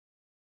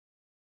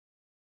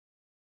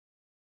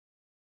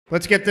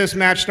Let's get this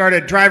match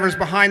started. Drivers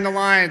behind the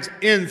lines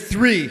in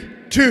 3,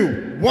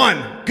 2,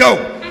 1,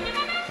 go.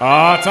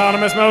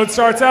 Autonomous mode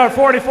starts out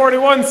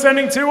 40-41,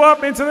 sending 2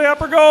 up into the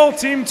upper goal.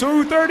 Team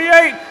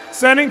 238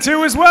 sending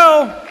 2 as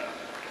well.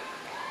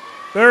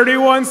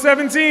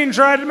 31-17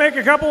 tried to make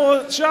a couple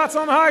of shots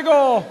on the high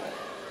goal.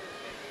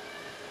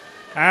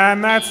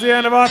 And that's the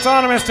end of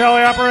Autonomous.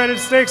 Teleoperated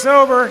stakes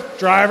over.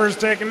 Drivers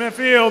taking the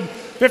field.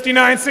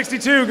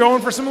 59-62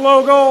 going for some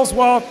low goals,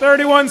 while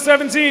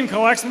 31-17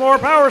 collects more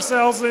power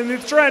cells in the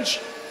trench.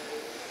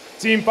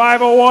 Team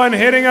 501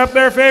 hitting up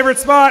their favorite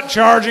spot,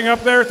 charging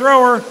up their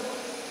thrower.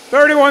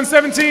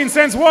 31-17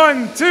 sends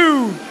 1,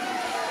 2.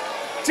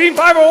 Team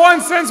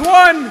 501 sends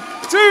 1,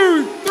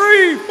 2,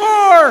 3,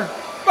 4,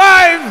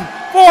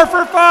 5. 4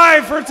 for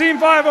 5 for Team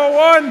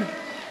 501.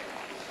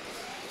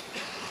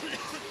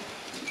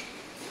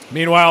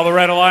 Meanwhile, the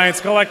Red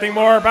Alliance collecting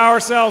more power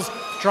cells,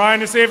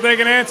 trying to see if they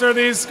can answer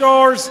these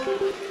scores.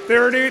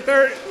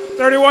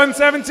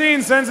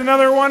 31-17 sends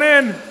another one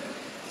in.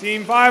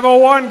 Team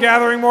 501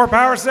 gathering more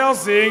power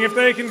cells, seeing if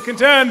they can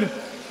contend.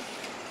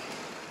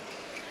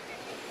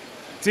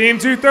 Team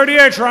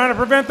 238 trying to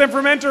prevent them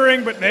from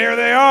entering, but there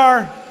they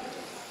are.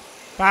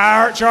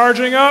 Power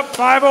charging up.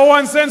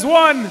 501 sends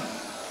 1.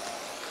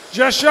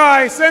 Just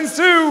shy, sends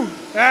 2.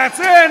 That's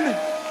in.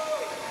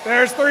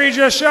 There's 3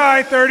 just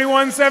shy.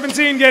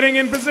 31-17 getting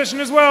in position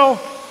as well.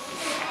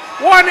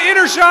 1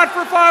 inner shot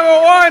for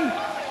 501.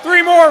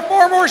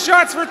 4 more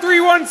shots for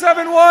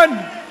 3171.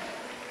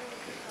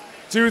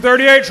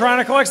 238 trying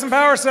to collect some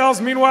power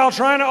cells, meanwhile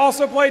trying to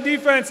also play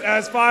defense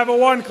as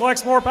 501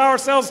 collects more power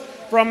cells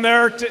from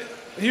their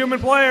human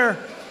player.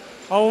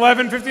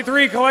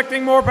 1153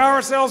 collecting more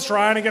power cells,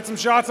 trying to get some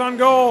shots on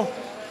goal.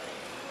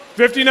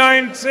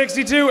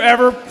 59-62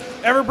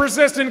 ever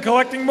persistent,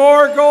 collecting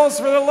more goals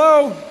for the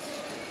low.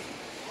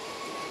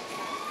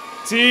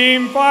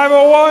 Team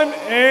 501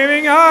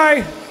 aiming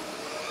high,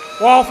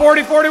 while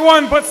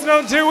 40-41 puts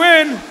another 2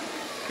 in,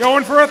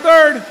 going for a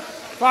third.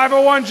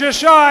 501 just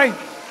shy.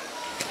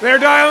 They're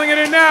dialing it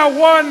in now.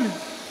 1,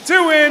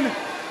 2 in.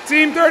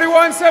 Team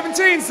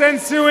 31-17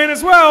 sends 2 in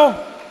as well.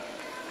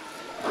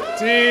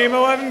 Team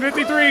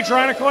 1153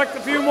 trying to collect a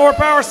few more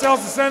power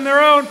cells to send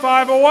their own.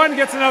 501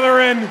 gets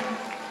another in.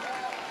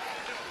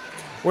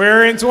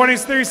 We're in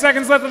 23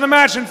 seconds left of the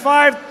match, and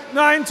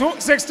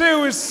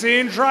 5962 is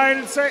seen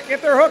trying to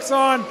get their hooks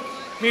on.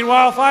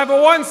 Meanwhile,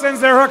 501 sends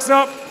their hooks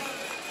up.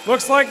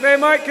 Looks like they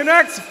might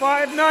connect.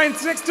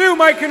 5962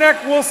 might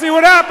connect. We'll see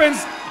what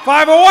happens.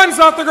 501's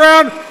off the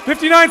ground.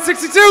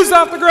 5962's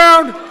off the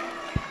ground.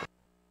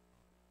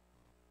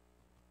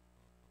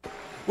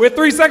 With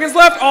 3 seconds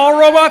left, all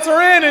robots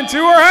are in and 2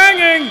 are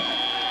hanging.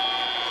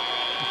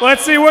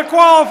 Let's see what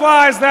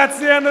qualifies. That's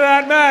the end of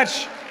that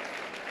match.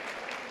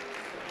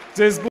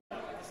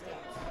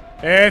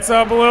 It's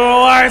a Blue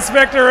Alliance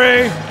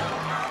victory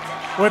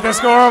with a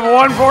score of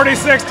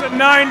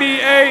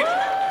 146-98.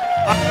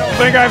 I don't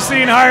think I've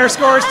seen higher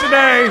scores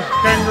today.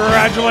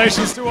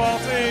 Congratulations to all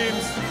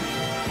teams.